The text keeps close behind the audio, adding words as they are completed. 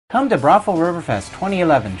Come to Brothel Riverfest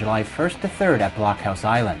 2011, July 1st to 3rd at Blockhouse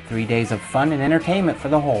Island. 3 days of fun and entertainment for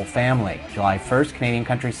the whole family. July 1st, Canadian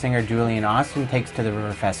country singer Julian Austin takes to the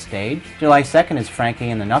Riverfest stage. July 2nd is Frankie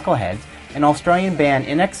and the Knuckleheads, and Australian band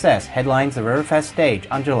INXS headlines the Riverfest stage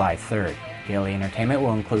on July 3rd. Daily entertainment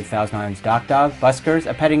will include Thousand Islands Dock Dog, buskers,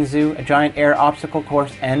 a petting zoo, a giant air obstacle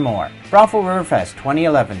course, and more. Brothel Riverfest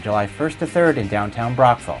 2011, July 1st to 3rd in downtown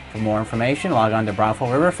Brockville. For more information, log on to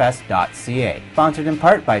brothelriverfest.ca. Sponsored in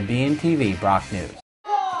part by BNTV Brock News.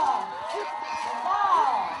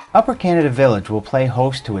 Upper Canada Village will play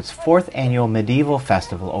host to its 4th annual Medieval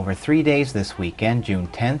Festival over 3 days this weekend, June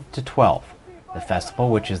 10th to 12th. The festival,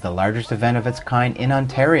 which is the largest event of its kind in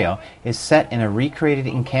Ontario, is set in a recreated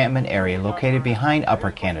encampment area located behind Upper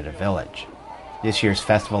Canada Village. This year's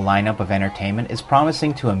festival lineup of entertainment is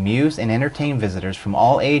promising to amuse and entertain visitors from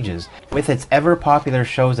all ages with its ever-popular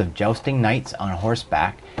shows of jousting knights on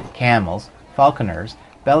horseback, camels, falconers,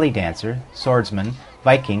 belly dancer, swordsmen,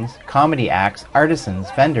 Vikings, comedy acts, artisans,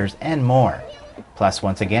 vendors, and more. Plus,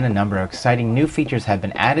 once again, a number of exciting new features have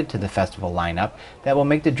been added to the festival lineup that will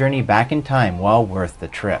make the journey back in time well worth the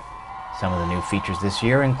trip. Some of the new features this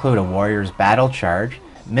year include a Warriors Battle Charge,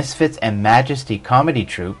 Misfits and Majesty comedy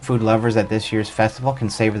troupe. Food lovers at this year's festival can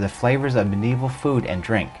savor the flavors of medieval food and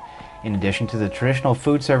drink. In addition to the traditional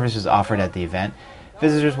food services offered at the event,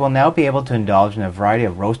 visitors will now be able to indulge in a variety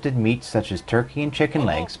of roasted meats such as turkey and chicken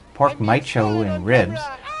legs, pork macho and ribs,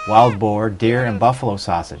 wild boar, deer, and buffalo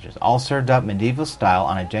sausages, all served up medieval style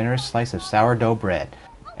on a generous slice of sourdough bread.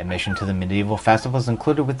 Admission to the Medieval Festival is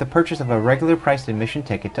included with the purchase of a regular priced admission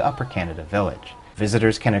ticket to Upper Canada Village.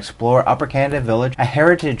 Visitors can explore Upper Canada Village, a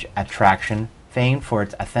heritage attraction famed for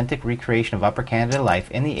its authentic recreation of Upper Canada life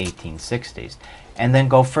in the 1860s, and then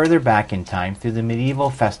go further back in time through the Medieval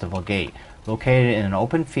Festival Gate, located in an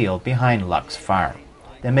open field behind Lux Farm.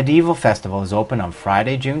 The Medieval Festival is open on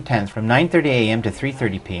Friday, June 10th from 9:30 a.m. to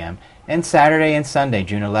 3:30 p.m. and Saturday and Sunday,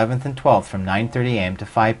 June 11th and 12th from 9:30 a.m. to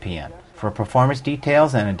 5 p.m. For performance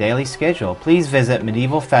details and a daily schedule, please visit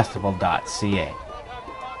medievalfestival.ca.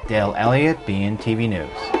 Dale Elliott, BNTV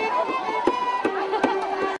News.